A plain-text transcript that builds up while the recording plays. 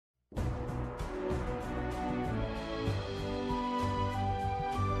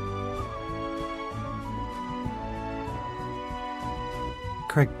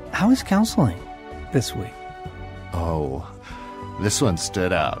Craig, how is counseling this week? Oh, this one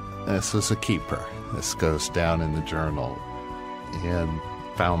stood out. This was a keeper. This goes down in the journal. And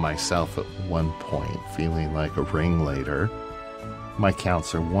found myself at one point feeling like a ringleader. My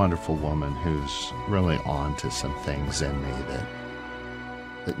counselor, wonderful woman who's really on to some things in me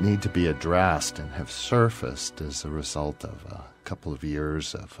that need to be addressed and have surfaced as a result of a couple of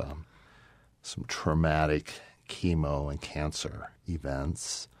years of some traumatic chemo and cancer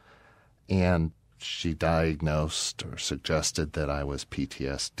events. And she diagnosed or suggested that I was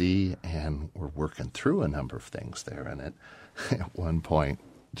PTSD, and we're working through a number of things there. And at one point,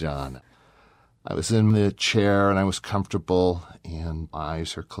 John, I was in the chair and I was comfortable and my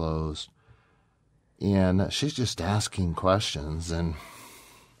eyes are closed. And she's just asking questions, and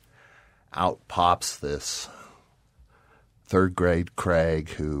out pops this third grade Craig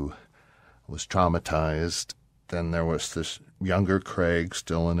who was traumatized. Then there was this younger Craig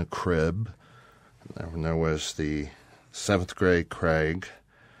still in a crib. And there was the seventh grade Craig.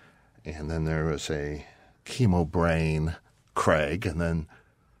 And then there was a chemo brain Craig. And then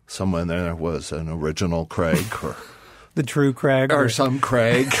somewhere there was an original Craig. Or the true Craig. Or some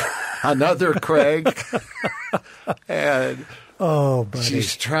Craig. Another Craig. And oh, buddy.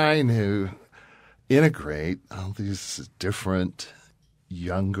 She's trying to integrate all these different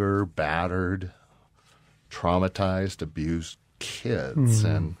younger, battered, traumatized, abused kids.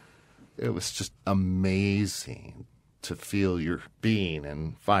 And it was just amazing to feel your being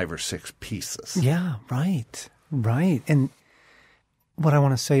in 5 or 6 pieces. Yeah, right. Right. And what I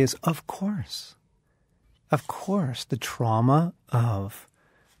want to say is, of course, the trauma of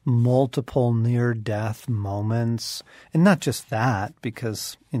multiple near-death moments, and not just that,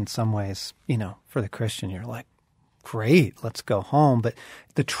 because in some ways, for the Christian, you're like, great, let's go home. But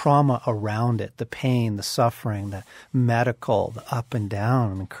the trauma around it, the pain, the suffering, the medical, the up and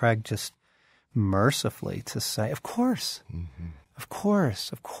down. I mean, Craig just mercifully to say, of course, of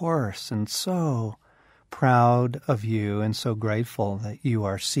course. And so proud of you and so grateful that you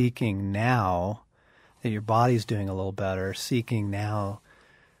are seeking now, that your body's doing a little better, seeking now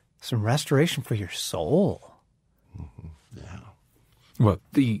some restoration for your soul. Yeah. Well,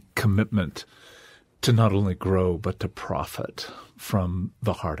 the commitment to not only grow, but to profit from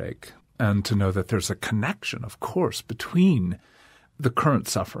the heartache, and to know that there's a connection, of course, between the current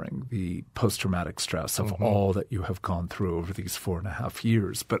suffering, the post-traumatic stress of all that you have gone through over these 4.5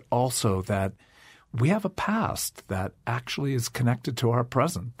 years, but also that we have a past that actually is connected to our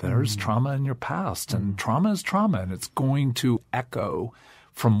present. There's trauma in your past, and trauma is trauma, and it's going to echo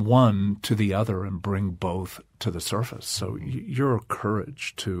from one to the other and bring both to the surface. So your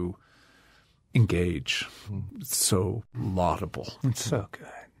courage to engage, it's so laudable. It's so good.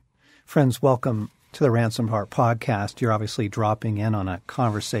 Friends, welcome to the Ransomed Heart podcast. You're obviously dropping in on a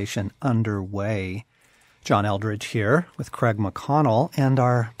conversation underway. John Eldredge here with Craig McConnell and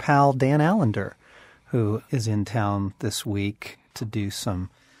our pal Dan Allender, who is in town this week to do some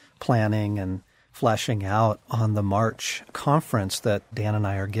planning and fleshing out on the March conference that Dan and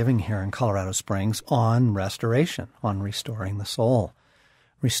I are giving here in Colorado Springs on restoration, on restoring the soul,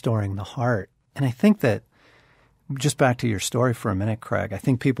 restoring the heart. And I think that, just back to your story for a minute, Craig, I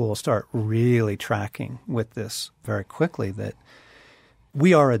think people will start really tracking with this very quickly, that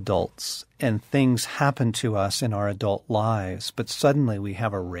we are adults and things happen to us in our adult lives, but suddenly we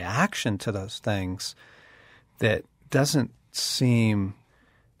have a reaction to those things that doesn't seem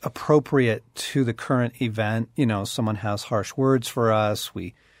appropriate to the current event. Someone has harsh words for us.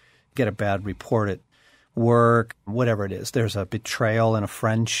 We get a bad report at work, whatever it is. There's a betrayal in a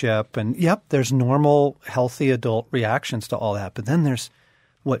friendship. And there's normal, healthy adult reactions to all that. But then there's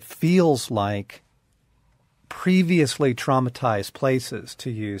what feels like previously traumatized places,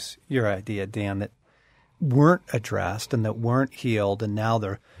 to use your idea, Dan, that weren't addressed and that weren't healed. And now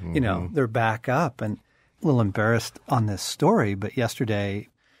they're, they're back up. And a little embarrassed on this story, but yesterday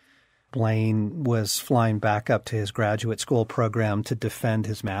Blaine was flying back up to his graduate school program to defend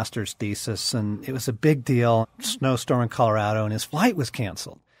his master's thesis, and it was a big deal. Snowstorm in Colorado, and his flight was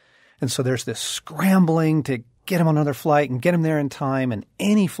canceled. And so there's this scrambling to get him on another flight and get him there in time, and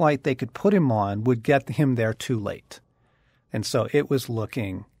any flight they could put him on would get him there too late. And so it was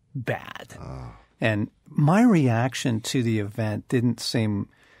looking bad. And my reaction to the event didn't seem,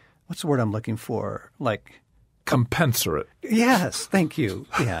 what's the word I'm looking for? Like compensate. Yes, thank you,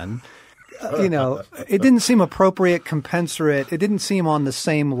 Dan. It didn't seem appropriate, compensate. It didn't seem on the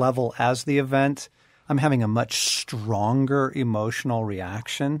same level as the event. I'm having a much stronger emotional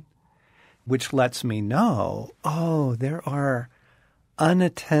reaction, which lets me know, there are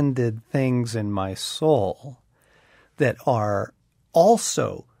unattended things in my soul that are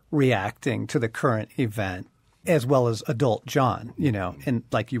also reacting to the current event, as well as adult John, and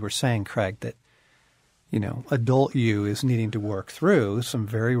like you were saying, Craig, that, adult you is needing to work through some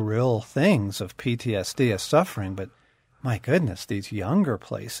very real things of PTSD as suffering. But my goodness, these younger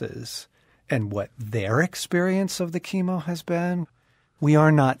places and what their experience of the chemo has been, we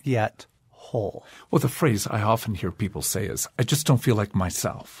are not yet whole. Well, the phrase I often hear people say is, I just don't feel like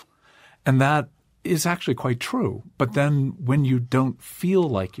myself. And that is actually quite true. But then when you don't feel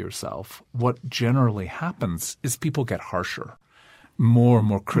like yourself, what generally happens is people get harsher, more and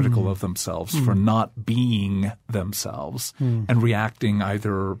more critical of themselves for not being themselves and reacting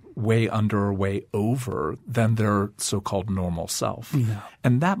either way under or way over than their so-called normal self. Yeah.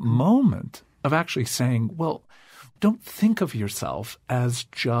 And that moment of actually saying, well, don't think of yourself as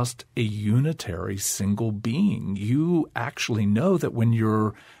just a unitary single being. You actually know that when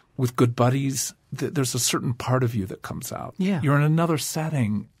you're with good buddies, there's a certain part of you that comes out. Yeah. You're in another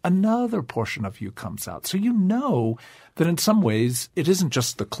setting, another portion of you comes out. So you know that in some ways it isn't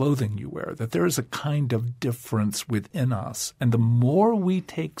just the clothing you wear, that there is a kind of difference within us. And the more we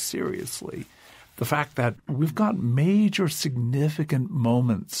take seriously the fact that we've got major significant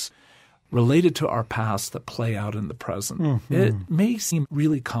moments related to our past that play out in the present, it may seem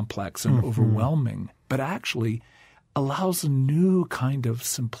really complex and overwhelming, but actually allows a new kind of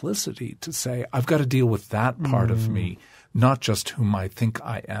simplicity to say, I've got to deal with that part of me, not just whom I think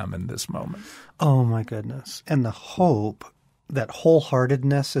I am in this moment. Oh, my goodness. And the hope that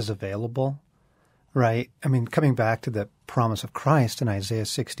wholeheartedness is available, right? I mean, coming back to the promise of Christ in Isaiah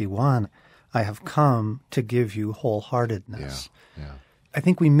 61, I have come to give you wholeheartedness. Yeah. I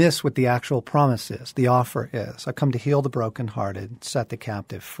think we miss what the actual promise is, the offer is. I come to heal the brokenhearted, set the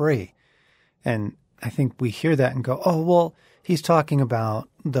captive free. And I think we hear that and go, oh, well, he's talking about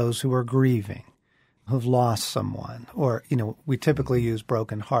those who are grieving, who've lost someone. Or, we typically use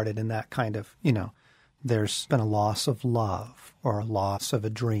brokenhearted in that kind of, there's been a loss of love or a loss of a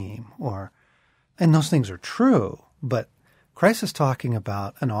dream and those things are true. But Christ is talking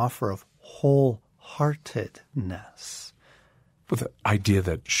about an offer of wholeheartedness. With the idea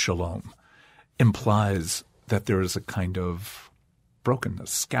that shalom implies that there is a kind of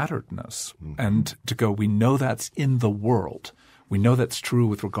brokenness, scatteredness, and to go, we know that's in the world. We know that's true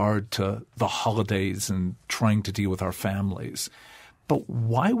with regard to the holidays and trying to deal with our families. But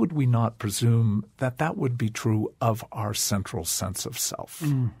why would we not presume that that would be true of our central sense of self?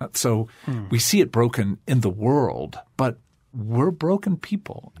 So we see it broken in the world, but we're broken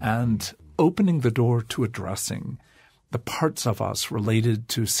people, and opening the door to addressing the parts of us related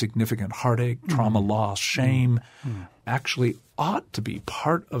to significant heartache, trauma, loss, shame, actually ought to be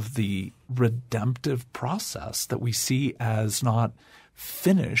part of the redemptive process that we see as not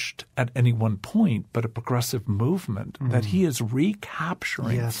finished at any one point, but a progressive movement that he is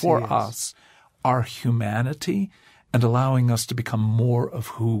recapturing for us our humanity and allowing us to become more of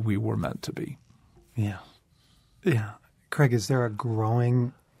who we were meant to be. Yeah. Yeah. Craig, is there a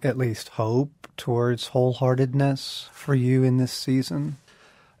growing, at least, hope towards wholeheartedness for you in this season?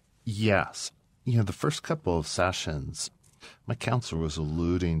 Yes. The first couple of sessions, my counselor was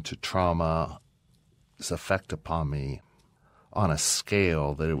alluding to trauma's effect upon me on a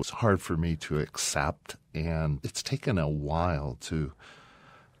scale that it was hard for me to accept. And it's taken a while to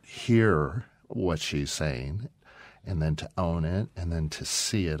hear what she's saying and then to own it and then to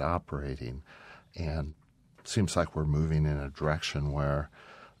see it operating. And it seems like we're moving in a direction where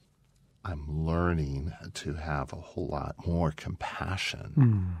I'm learning to have a whole lot more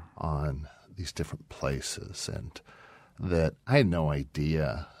compassion on these different places, and that I had no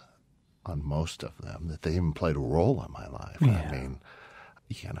idea on most of them that they even played a role in my life. Yeah. I mean,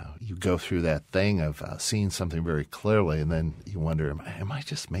 you go through that thing of seeing something very clearly, and then you wonder, am I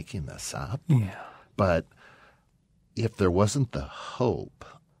just making this up? Yeah. But if there wasn't the hope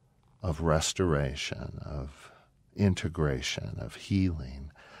of restoration, of integration, of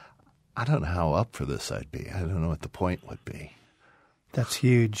healing, I don't know how up for this I'd be. I don't know what the point would be. That's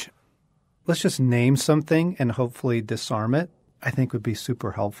huge. Let's just name something and hopefully disarm it. I think would be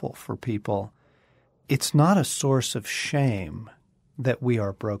super helpful for people. It's not a source of shame that we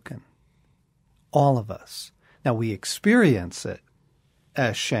are broken. All of us. Now, we experience it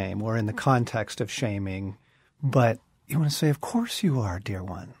as shame or in the context of shaming, but you want to say, of course you are, dear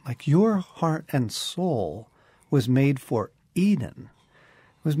one. Like, your heart and soul was made for Eden.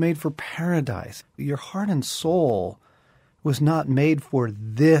 It was made for paradise. Your heart and soul was not made for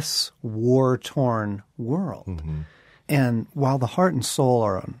this war-torn world. Mm-hmm. And while the heart and soul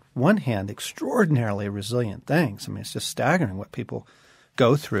are, on one hand, extraordinarily resilient things, I mean, it's just staggering what people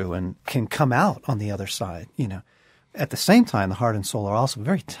go through and can come out on the other side, At the same time, the heart and soul are also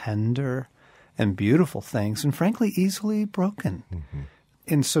very tender and beautiful things, and frankly, easily broken. Mm-hmm.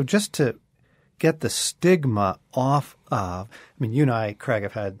 And so just to get the stigma off of, you and I, Craig,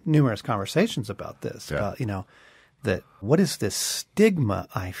 have had numerous conversations about this, about, that what is this stigma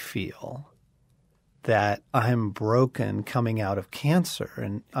I feel that I'm broken coming out of cancer?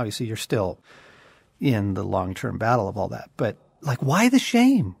 And obviously you're still in the long-term battle of all that. But why the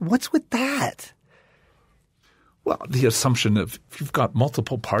shame? What's with that? Well, the assumption of if you've got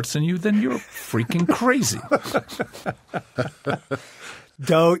multiple parts in you, then you're freaking crazy.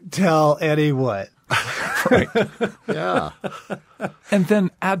 Don't tell anyone. Right. Yeah. And then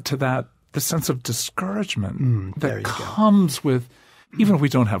add to that the sense of discouragement that comes with, even if we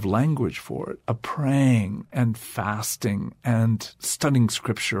don't have language for it, a praying and fasting and studying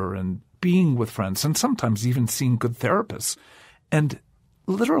scripture and being with friends and sometimes even seeing good therapists and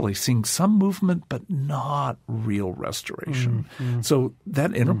literally seeing some movement but not real restoration. Mm-hmm. So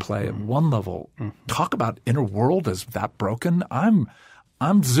that interplay at one level, talk about inner world as that broken. I'm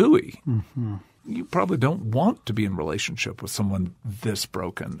zooey. Mm-hmm. You probably don't want to be in relationship with someone this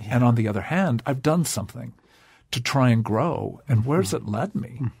broken. Yeah. And on the other hand, I've done something to try and grow. And where's it led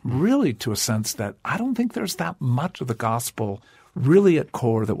me? Mm-hmm. Really to a sense that I don't think there's that much of the gospel really at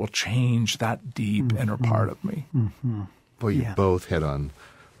core that will change that deep inner part of me. Mm-hmm. Well, you both hit on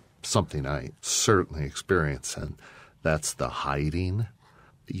something I certainly experience, and that's the hiding.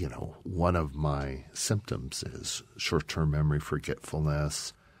 One of my symptoms is short-term memory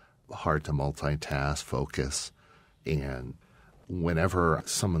forgetfulness, hard to multitask, focus. And whenever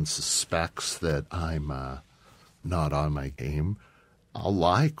someone suspects that I'm not on my game, I'll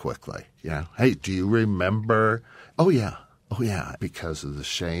lie quickly. Hey, do you remember? Oh, yeah. Because of the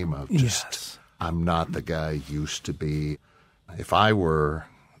shame of just, I'm not the guy I used to be. If I were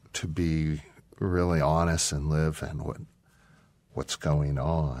to be really honest and live in what's going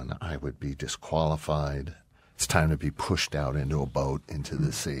on, I would be disqualified. It's time to be pushed out into a boat into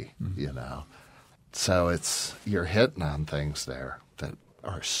the sea, So you're hitting on things there that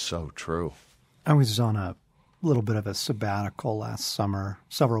are so true. I was on a little bit of a sabbatical last summer,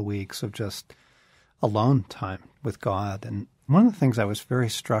 several weeks of just alone time with God. And one of the things I was very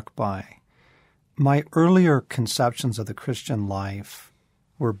struck by, my earlier conceptions of the Christian life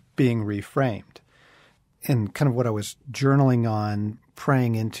were being reframed. And kind of what I was journaling on,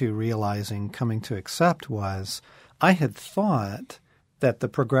 praying into, realizing, coming to accept was I had thought that the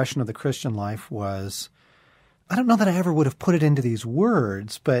progression of the Christian life was, I don't know that I ever would have put it into these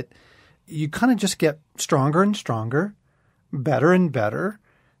words, but you kind of just get stronger and stronger, better and better,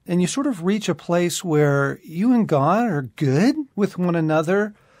 and you sort of reach a place where you and God are good with one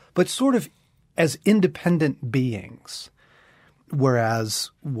another, but sort of as independent beings.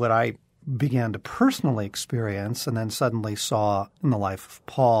 Whereas what I began to personally experience and then suddenly saw in the life of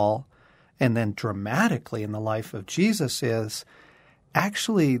Paul and then dramatically in the life of Jesus is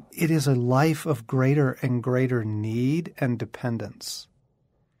actually it is a life of greater and greater need and dependence.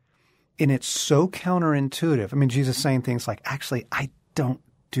 And it's so counterintuitive. Jesus saying things like, actually, I don't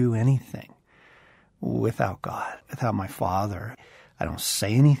do anything without God, without my Father. I don't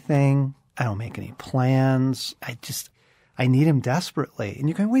say anything. I don't make any plans. I need him desperately. And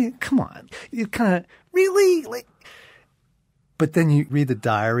you're going, wait, come on. You kind of, really? But then you read the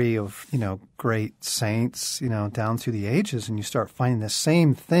diary of, great saints, down through the ages, and you start finding the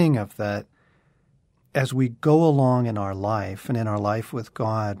same thing of that as we go along in our life and in our life with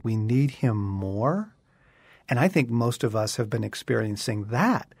God, we need him more. And I think most of us have been experiencing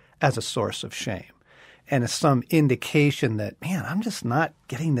that as a source of shame and as some indication that, man, I'm just not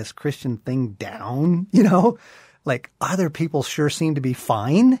getting this Christian thing down, other people sure seem to be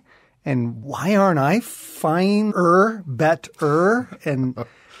fine. And why aren't I finer, better? And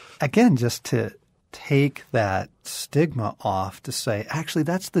again, just to take that stigma off to say, actually,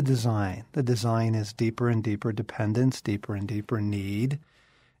 that's the design. The design is deeper and deeper dependence, deeper and deeper need.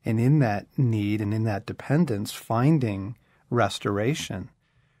 And in that need and in that dependence, finding restoration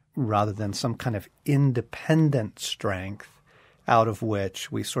rather than some kind of independent strength out of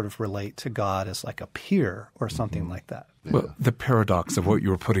which we sort of relate to God as like a peer or something like that. Well, the paradox of what you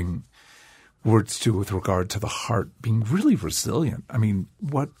were putting words to with regard to the heart being really resilient.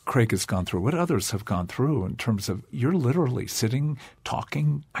 What Craig has gone through, what others have gone through in terms of you're literally sitting,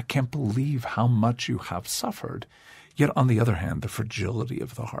 talking. I can't believe how much you have suffered. Yet on the other hand, the fragility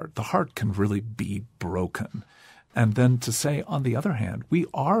of the heart can really be broken. And then to say, on the other hand, we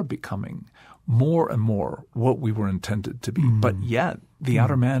are becoming more and more what we were intended to be. But yet the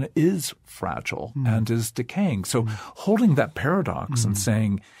outer man is fragile and is decaying. So holding that paradox and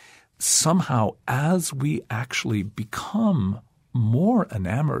saying somehow, as we actually become more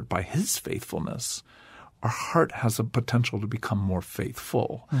enamored by his faithfulness, our heart has a potential to become more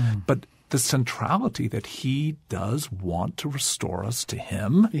faithful. But the centrality that he does want to restore us to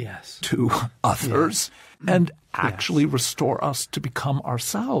him, to others, and actually restore us to become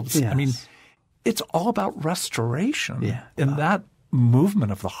ourselves. I mean, it's all about restoration in that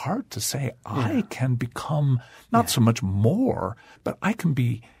movement of the heart to say, I can become not so much more, but I can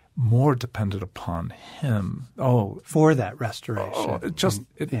be more dependent upon him. For that restoration.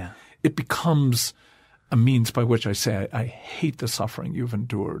 It becomes a means by which I say, I hate the suffering you've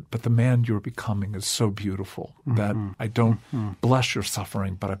endured, but the man you're becoming is so beautiful that I don't bless your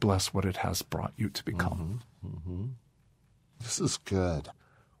suffering, but I bless what it has brought you to become. This is good.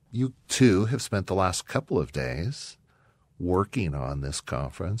 You, too, have spent the last couple of days working on this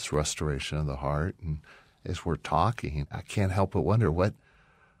conference, Restoration of the Heart. And as we're talking, I can't help but wonder, what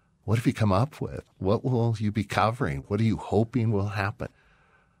have you come up with? What will you be covering? What are you hoping will happen?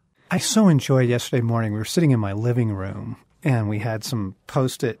 I so enjoyed yesterday morning. We were sitting in my living room, and we had some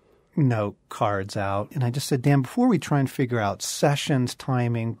Post-it note cards out. And I just said, Dan, before we try and figure out sessions,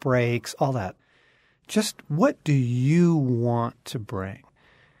 timing, breaks, all that, just what do you want to bring?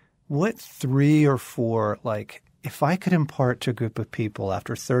 What 3 or 4, if I could impart to a group of people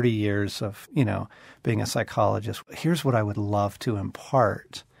after 30 years of, being a psychologist, here's what I would love to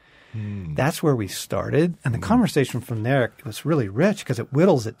impart. That's where we started. And the conversation from there was really rich because it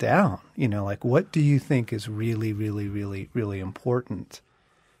whittles it down. What do you think is really, really, really, really important?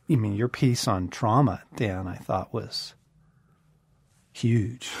 I mean, your piece on trauma, Dan, I thought was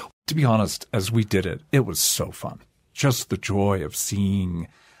huge. To be honest, as we did it, it was so fun. Just the joy of seeing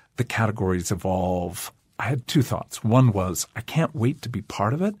the categories evolve. I had 2 thoughts. One was, I can't wait to be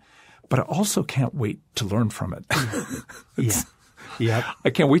part of it, but I also can't wait to learn from it. I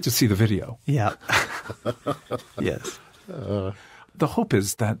can't wait to see the video. Yes. The hope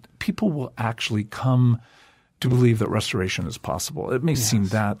is that people will actually come to believe that restoration is possible. It may seem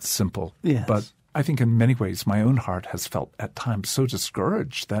that simple, but I think in many ways my own heart has felt at times so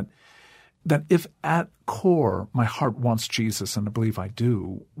discouraged that if at core my heart wants Jesus, and I believe I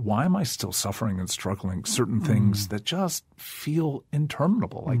do, why am I still suffering and struggling certain things that just feel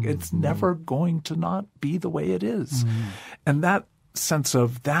interminable? It's never going to not be the way it is. And that sense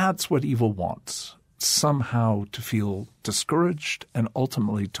of that's what evil wants, somehow to feel discouraged and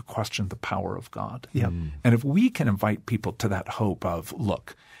ultimately to question the power of God. And if we can invite people to that hope of,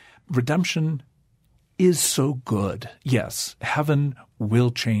 look, redemption is so good. Yes, heaven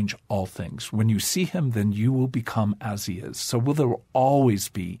will change all things. When you see him, then you will become as he is. So there will always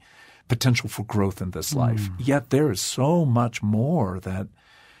be potential for growth in this life. Yet there is so much more that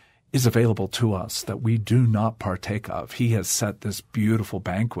is available to us that we do not partake of. He has set this beautiful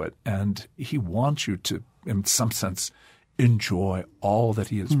banquet, and he wants you to, in some sense, enjoy all that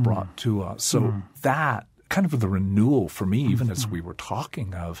he has brought to us. So that kind of the renewal for me, even as we were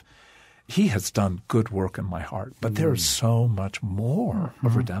talking of, he has done good work in my heart, but there is so much more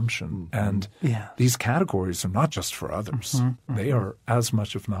of redemption. And these categories are not just for others. They are as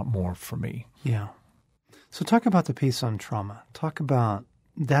much, if not more, for me. So talk about the piece on trauma. Talk about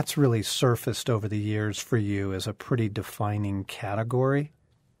that's really surfaced over the years for you as a pretty defining category.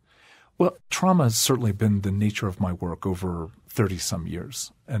 Well, trauma has certainly been the nature of my work over 30-some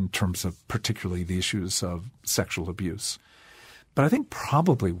years in terms of particularly the issues of sexual abuse. But I think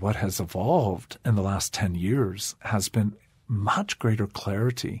probably what has evolved in the last 10 years has been much greater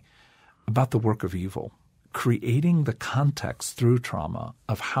clarity about the work of evil, creating the context through trauma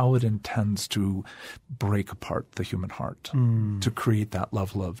of how it intends to break apart the human heart, to create that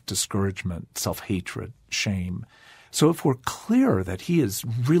level of discouragement, self-hatred, shame. So if we're clear that he is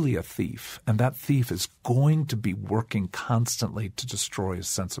really a thief, and that thief is going to be working constantly to destroy his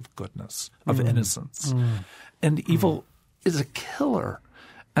sense of goodness, of innocence, and evil is a killer,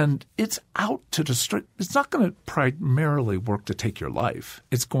 and it's out to destroy. It's not going to primarily work to take your life.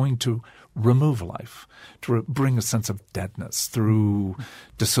 It's going to remove life, to bring a sense of deadness through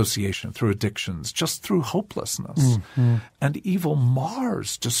dissociation, through addictions, just through hopelessness. And evil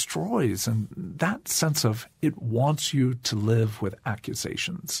mars, destroys, and that sense of it wants you to live with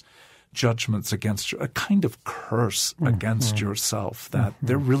accusations, judgments against you, a kind of curse against yourself that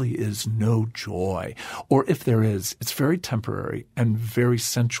there really is no joy. Or if there is, it's very temporary and very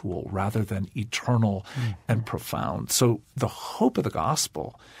sensual rather than eternal and profound. So the hope of the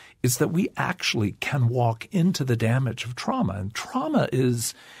gospel is that we actually can walk into the damage of trauma. And trauma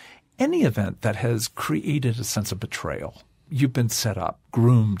is any event that has created a sense of betrayal. You've been set up,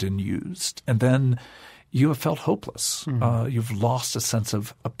 groomed, and used. And then you have felt hopeless. You've lost a sense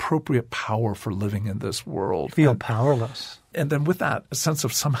of appropriate power for living in this world. Feel powerless. And then with that, a sense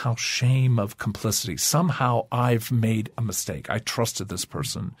of somehow shame of complicity. Somehow I've made a mistake. I trusted this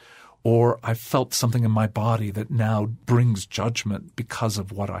person. Or I felt something in my body that now brings judgment because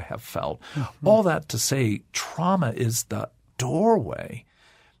of what I have felt. All that to say, trauma is the doorway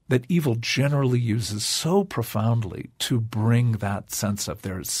that evil generally uses so profoundly to bring that sense of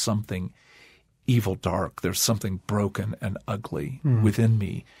there is something evil, dark, there's something broken and ugly within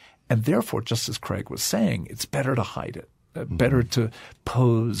me. And therefore, just as Craig was saying, it's better to hide it. Better to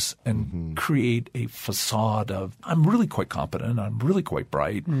pose and create a facade of, I'm really quite competent, I'm really quite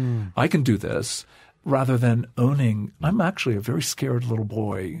bright, I can do this, rather than owning, I'm actually a very scared little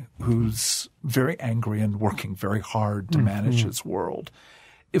boy who's very angry and working very hard to manage his world.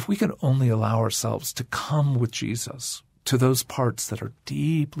 If we could only allow ourselves to come with Jesus to those parts that are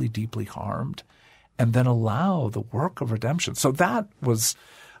deeply, deeply harmed, and then allow the work of redemption. So that was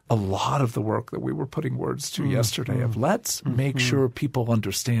a lot of the work that we were putting words to yesterday of let's make sure people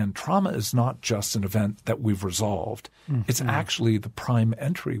understand trauma is not just an event that we've resolved. It's actually the prime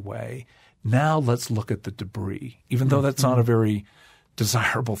entryway. Now let's look at the debris, even though that's not a very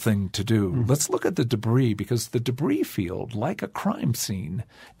desirable thing to do. Let's look at the debris, because the debris field, like a crime scene,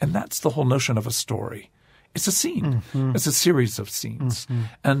 and that's the whole notion of a story. It's a scene. It's a series of scenes.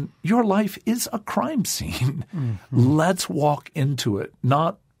 And your life is a crime scene. Let's walk into it,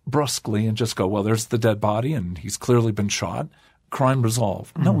 not brusquely and just go, well, there's the dead body and he's clearly been shot. Crime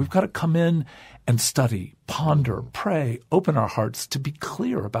resolved. No, we've got to come in and study, ponder, pray, open our hearts to be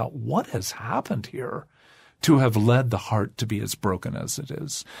clear about what has happened here, to have led the heart to be as broken as it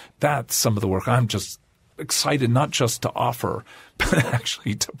is. That's some of the work I'm just excited not just to offer, but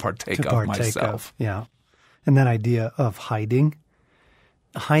actually to partake of myself. Yeah. And that idea of hiding.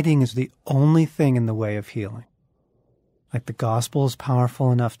 Hiding is the only thing in the way of healing. Like the gospel is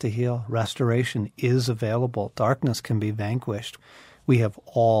powerful enough to heal. Restoration is available. Darkness can be vanquished. We have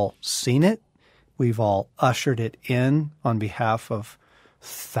all seen it. We've all ushered it in on behalf of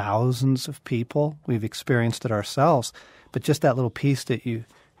thousands of people. We've experienced it ourselves. But just that little piece that you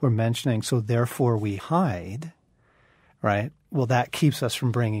were mentioning, so therefore we hide, right? Well, that keeps us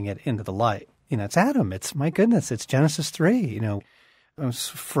from bringing it into the light. You know, it's Adam. It's, my goodness, it's Genesis 3. You know, I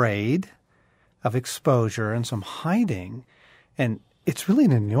was afraid of exposure and some hiding. And it's really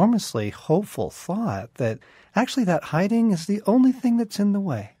an enormously hopeful thought that actually that hiding is the only thing that's in the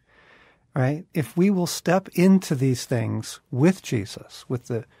way, right? If we will step into these things with Jesus, with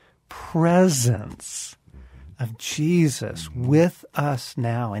the presence of Jesus with us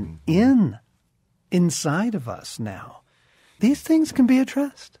now and inside of us now, these things can be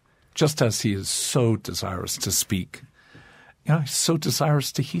addressed. Just as he is so desirous to speak, you know, he's so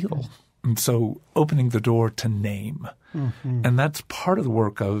desirous to heal. And so opening the door to name. And that's part of the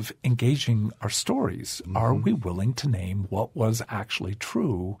work of engaging our stories. Are we willing to name what was actually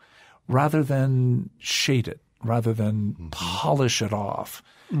true rather than shade it, rather than polish it off?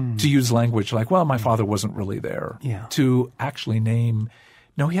 To use language like, well, my father wasn't really there. Yeah. To actually name,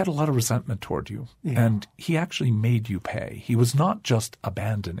 no, he had a lot of resentment toward you. Yeah. And he actually made you pay. He was not just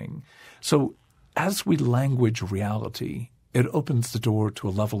abandoning. So as we language reality, it opens the door to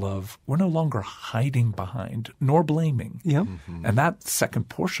a level of we're no longer hiding behind nor blaming. Yep. And that second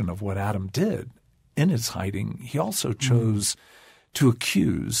portion of what Adam did in his hiding, he also chose to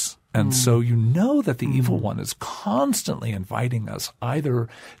accuse. And so you know that the evil one is constantly inviting us either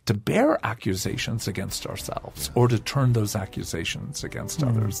to bear accusations against ourselves or to turn those accusations against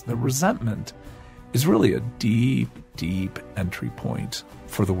others. The resentment is really a deep, deep entry point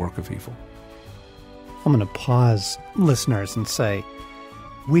for the work of evil. I'm going to pause, listeners, and say,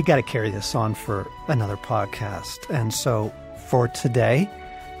 we got to carry this on for another podcast. And so for today,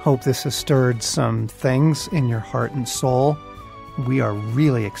 hope this has stirred some things in your heart and soul. We are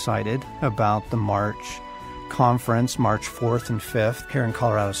really excited about the March conference, March 4th and 5th, here in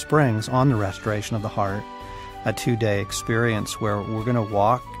Colorado Springs on the restoration of the heart, a 2-day experience where we're going to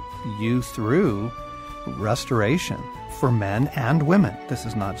walk you through restoration for men and women. This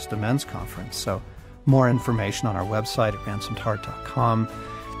is not just a men's conference. So more information on our website at ransomedheart.com.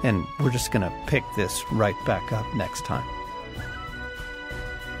 And we're just going to pick this right back up next time.